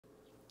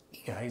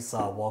Hey guys,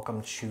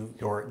 welcome to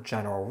your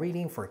general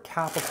reading for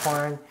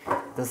Capricorn.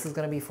 This is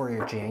going to be for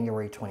your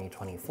January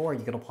 2024.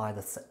 You can apply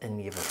this to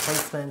any of your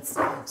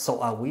placements.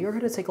 So we are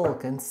going to take a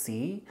look and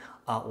see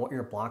what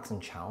your blocks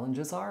and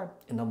challenges are,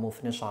 and then we'll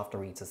finish off the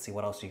read to see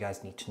what else you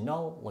guys need to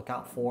know, look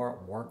out for,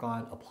 work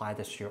on, apply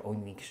this to your own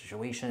unique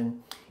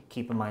situation.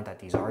 Keep in mind that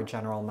these are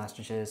general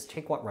messages.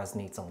 Take what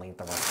resonates and leave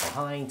the rest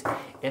behind.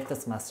 If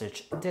this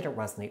message didn't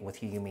resonate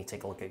with you, you may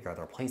take a look at your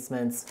other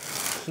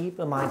placements. Keep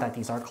in mind that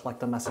these are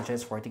collective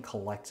messages for the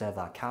collective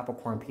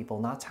Capricorn people,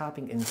 not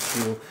tapping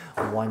into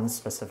one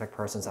specific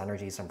person's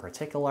energies in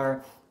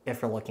particular.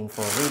 If you're looking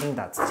for a reading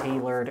that's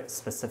tailored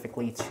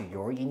specifically to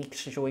your unique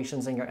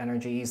situations and your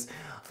energies,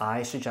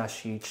 I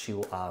suggest you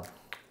to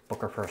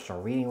book a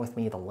personal reading with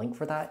me. The link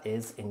for that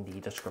is in the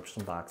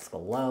description box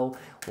below.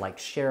 Like,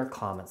 share,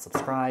 comment,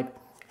 subscribe,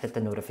 hit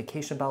the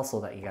notification bell so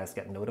that you guys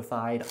get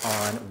notified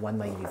on when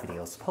my new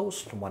videos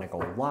post, when I go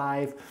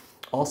live.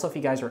 Also, if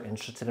you guys are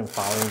interested in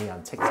following me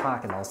on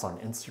TikTok and also on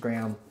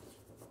Instagram,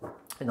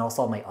 and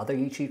also my other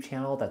YouTube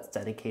channel that's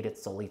dedicated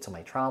solely to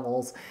my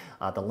travels,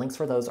 the links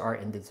for those are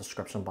in the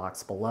description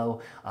box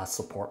below.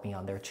 Support me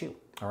on there too.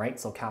 All right,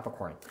 so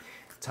Capricorn,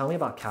 tell me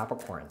about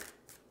Capricorn.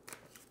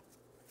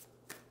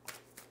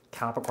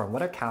 Capricorn,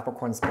 what are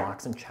Capricorn's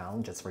blocks and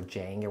challenges for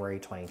January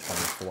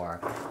 2024?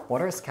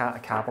 What are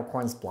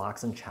Capricorn's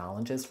blocks and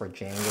challenges for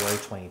January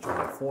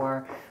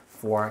 2024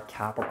 for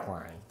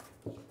Capricorn?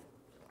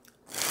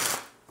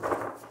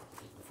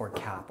 For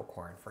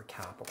Capricorn, for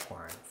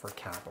Capricorn, for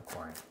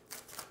Capricorn.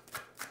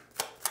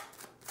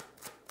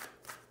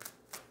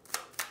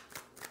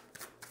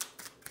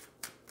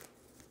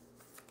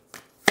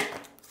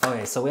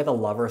 Okay, so we have the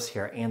Lovers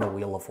here and the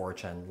Wheel of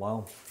Fortune.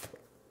 Well,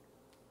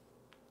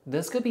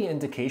 this could be an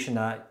indication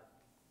that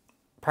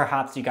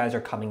perhaps you guys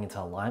are coming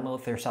into alignment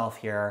with yourself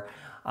here.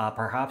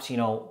 Perhaps, you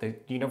know, the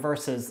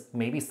universe is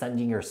maybe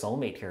sending your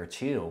soulmate here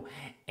too.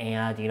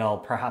 And, you know,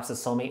 perhaps the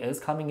soulmate is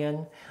coming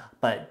in,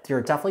 but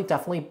there's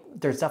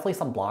definitely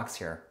some blocks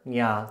here.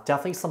 Yeah,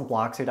 definitely some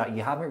blocks here that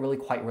you haven't really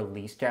quite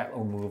released yet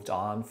or moved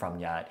on from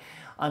yet.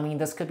 I mean,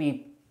 this could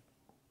be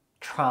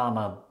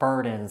trauma,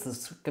 burdens,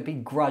 this could be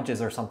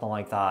grudges or something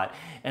like that.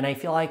 And I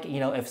feel like, you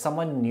know, if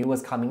someone new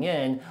was coming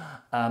in,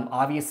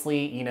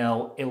 obviously, you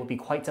know, it would be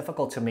quite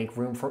difficult to make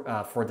room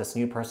for this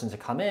new person to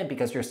come in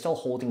because you're still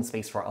holding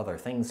space for other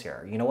things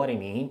here. You know what I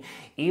mean?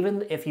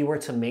 Even if you were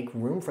to make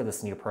room for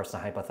this new person,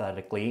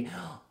 hypothetically,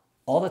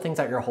 all the things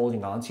that you're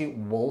holding on to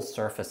will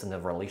surface in the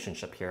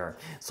relationship here.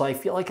 So I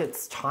feel like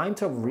it's time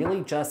to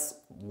really just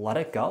let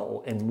it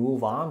go and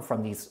move on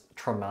from these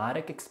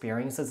traumatic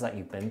experiences that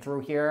you've been through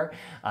here,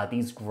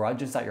 these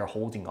grudges that you're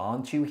holding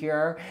on to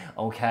here,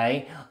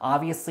 okay?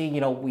 Obviously,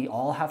 you know, we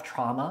all have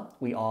trauma.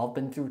 We all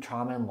been through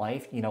trauma in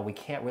life. You know, we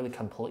can't really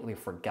completely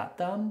forget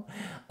them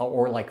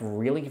or like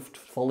really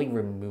fully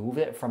remove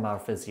it from our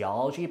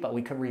physiology, but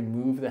we could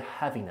remove the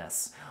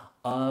heaviness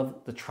of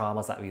the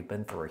traumas that we've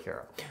been through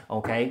here,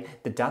 okay?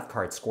 The Death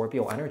card,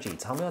 Scorpio energy.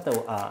 Tell me about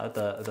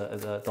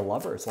the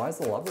Lovers. Why is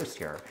the Lovers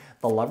here?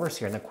 The Lovers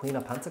here and the Queen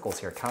of Pentacles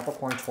here.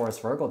 Capricorn, Taurus,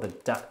 Virgo,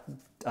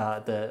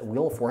 the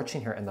Wheel of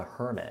Fortune here and the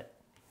Hermit.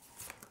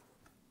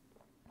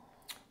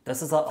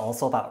 This is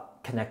also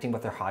about connecting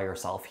with your higher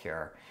self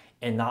here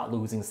and not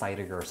losing sight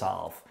of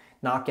yourself.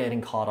 Not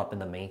getting caught up in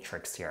the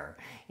matrix here,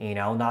 you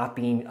know, not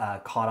being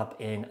caught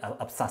up in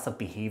obsessive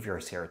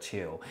behaviors here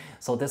too.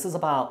 So this is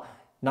about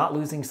not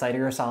losing sight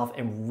of yourself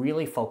and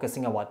really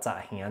focusing on what's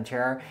at hand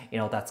here, you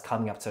know, that's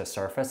coming up to the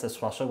surface,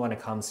 especially when it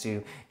comes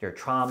to your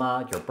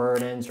trauma, your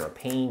burdens, your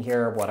pain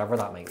here, whatever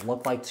that might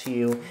look like to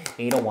you.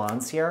 8 of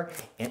Wands here.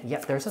 And yeah,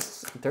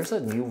 there's a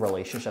new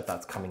relationship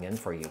that's coming in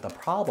for you. The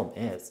problem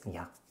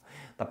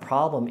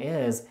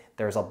is,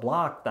 there's a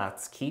block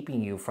that's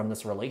keeping you from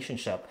this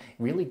relationship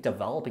really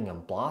developing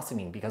and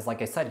blossoming because,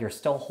 like I said, you're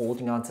still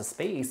holding on to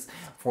space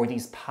for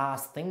these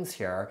past things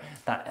here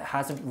that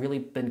hasn't really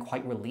been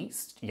quite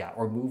released yet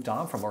or moved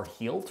on from or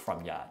healed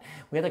from yet.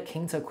 We have the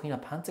King to Queen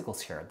of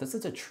Pentacles here. This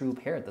is a true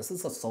pair. This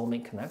is a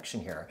soulmate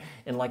connection here.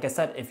 And like I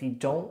said, if you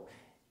don't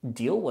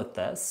deal with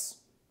this,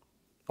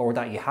 or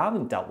that you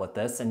haven't dealt with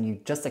this and you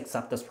just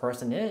accept this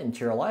person into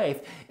your life,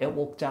 it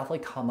will definitely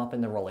come up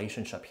in the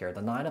relationship here.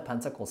 The 9 of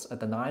Pentacles,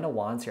 the 9 of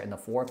Wands here and the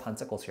 4 of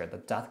Pentacles here, the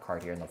Death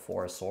card here and the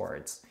 4 of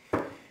Swords.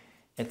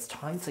 It's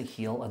time to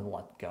heal and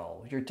let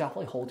go. You're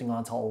definitely holding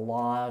on to a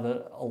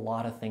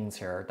lot of things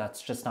here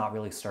that's just not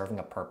really serving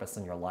a purpose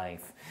in your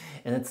life.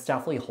 And it's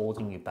definitely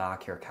holding you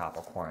back here,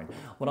 Capricorn.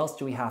 What else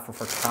do we have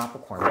for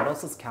Capricorn? What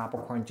else does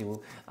Capricorn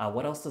do?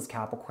 What else does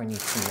Capricorn need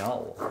to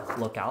know,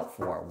 look out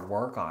for,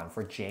 work on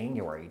for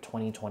January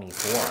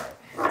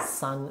 2024?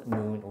 Sun,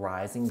 Moon,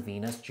 Rising,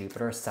 Venus,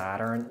 Jupiter,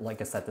 Saturn. Like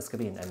I said, this could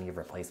be in any of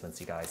your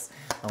placements, you guys.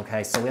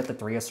 Okay, so we have the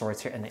 3 of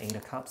Swords here and the 8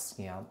 of Cups.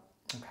 Yeah,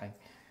 okay.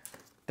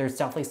 There's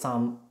definitely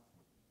some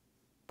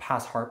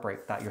past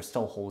heartbreak that you're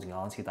still holding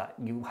on to that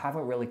you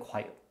haven't really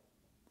quite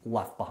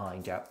left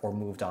behind yet or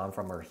moved on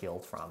from or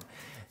healed from.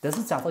 This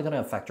is definitely going to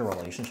affect your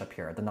relationship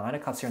here. The 9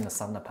 of Cups here and the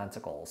 7 of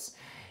Pentacles.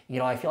 You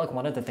know, I feel like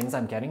one of the things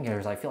I'm getting here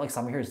is I feel like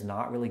someone here is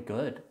not really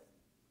good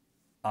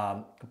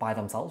by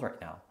themselves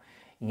right now.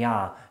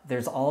 Yeah,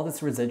 there's all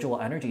this residual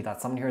energy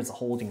that someone here is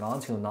holding on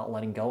to and not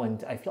letting go.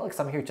 And I feel like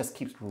someone here just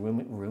keeps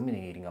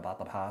ruminating about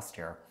the past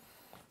here.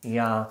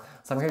 Yeah,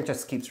 someone here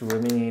just keeps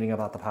ruminating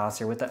about the past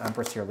here with the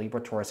Empress here, Libra,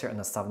 Taurus here, and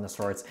the Seven of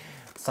Swords.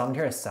 Someone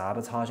here is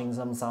sabotaging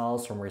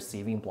themselves from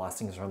receiving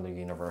blessings from the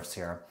universe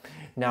here.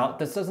 Now,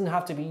 this doesn't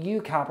have to be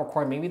you,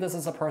 Capricorn. Maybe this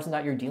is a person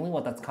that you're dealing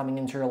with that's coming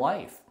into your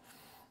life,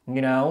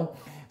 you know?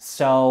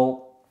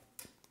 So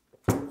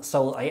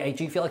I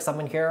do feel like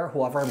someone here,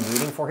 whoever I'm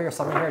rooting for here,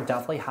 someone here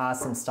definitely has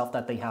some stuff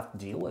that they have to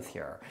deal with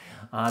here.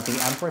 The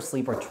Empress,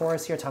 Libra,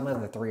 Taurus here. Tell me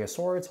the Three of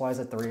Swords. Why is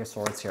it Three of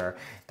Swords here?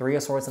 Three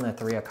of Swords and the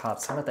Three of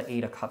Cups. Tell me the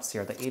Eight of Cups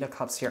here. The Eight of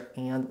Cups here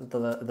and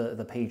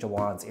the Page of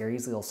Wands.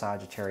 Aries, Leo,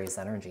 Sagittarius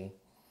energy.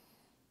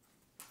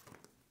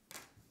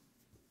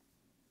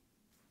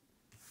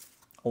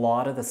 A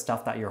lot of the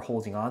stuff that you're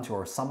holding on to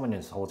or someone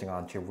is holding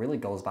on to really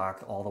goes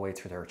back all the way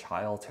to their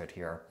childhood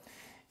here.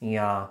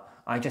 Yeah,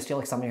 I just feel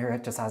like someone here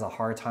just has a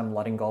hard time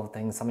letting go of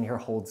things. Someone here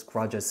holds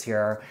grudges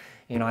here.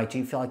 You know, I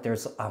do feel like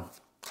there's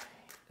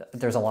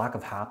a lack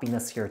of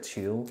happiness here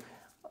too.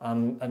 I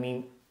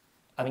mean,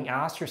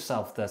 ask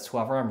yourself this,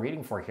 whoever I'm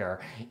reading for here,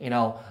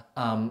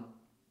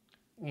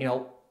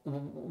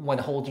 when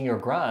holding your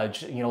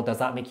grudge, does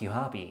that make you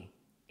happy?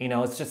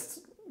 It's just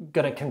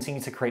gonna continue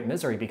to create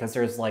misery because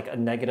there's like a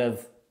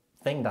negative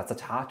thing that's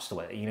attached to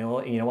it. You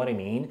know what I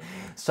mean?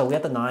 So we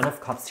have the Nine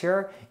of Cups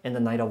here and the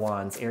Knight of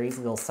Wands, Aries,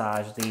 Leo,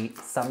 Sag, the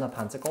Seven of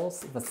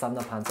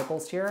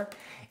Pentacles here,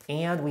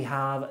 and we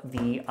have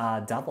the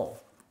Devil,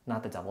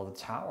 not the Devil, the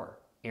Tower,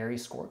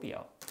 Aries,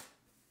 Scorpio.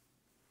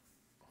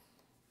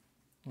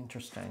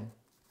 Interesting.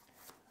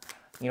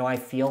 I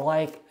feel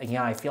like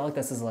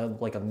this is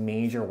like a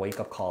major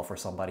wake-up call for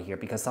somebody here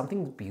because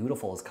something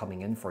beautiful is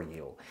coming in for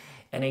you.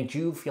 And I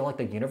do feel like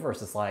the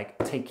universe is like,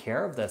 take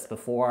care of this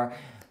before,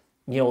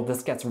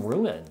 this gets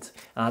ruined.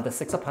 The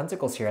Six of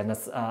Pentacles here and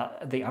this,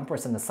 the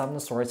Empress and the Seven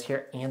of Swords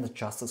here and the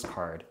Justice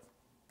card.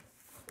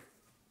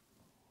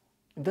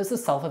 This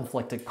is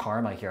self-inflicted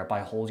karma here by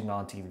holding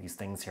on to these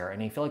things here.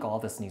 And I feel like all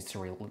this needs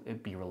to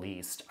be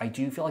released. I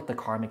do feel like the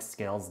karmic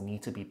scales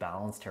need to be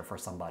balanced here for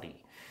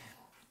somebody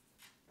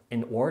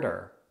in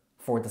order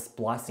for this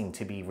blessing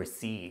to be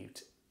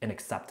received and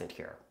accepted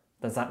here.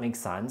 Does that make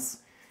sense?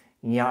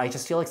 Yeah, I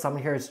just feel like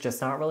someone here is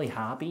just not really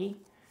happy.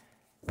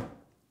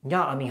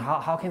 Yeah, I mean,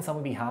 how can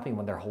someone be happy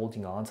when they're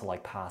holding on to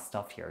like past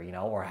stuff here,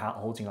 or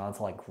holding on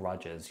to like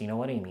grudges, you know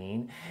what I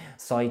mean?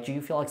 So I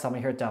do feel like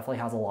someone here definitely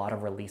has a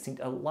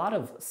lot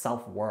of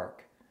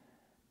self-work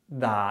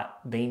that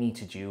they need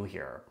to do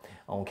here,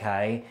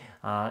 okay?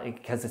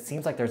 Because it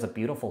seems like there's a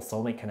beautiful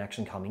soulmate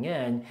connection coming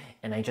in,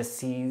 and I just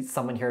see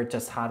someone here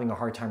just having a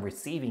hard time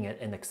receiving it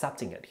and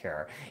accepting it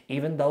here.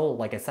 Even though,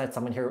 like I said,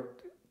 someone here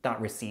that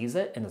receives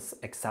it and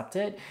accept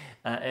it,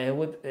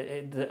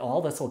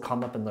 all this will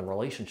come up in the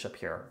relationship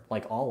here,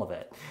 like all of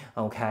it,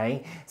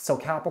 okay? So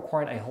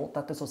Capricorn, I hope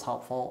that this was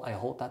helpful. I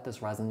hope that this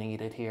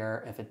resonated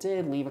here. If it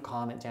did, leave a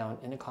comment down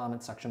in the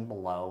comment section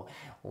below.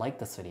 Like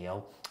this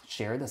video,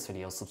 share this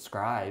video,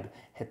 subscribe,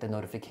 hit the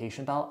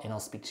notification bell, and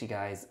I'll speak to you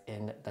guys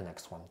in the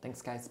next one.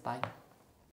 Thanks, guys. Bye.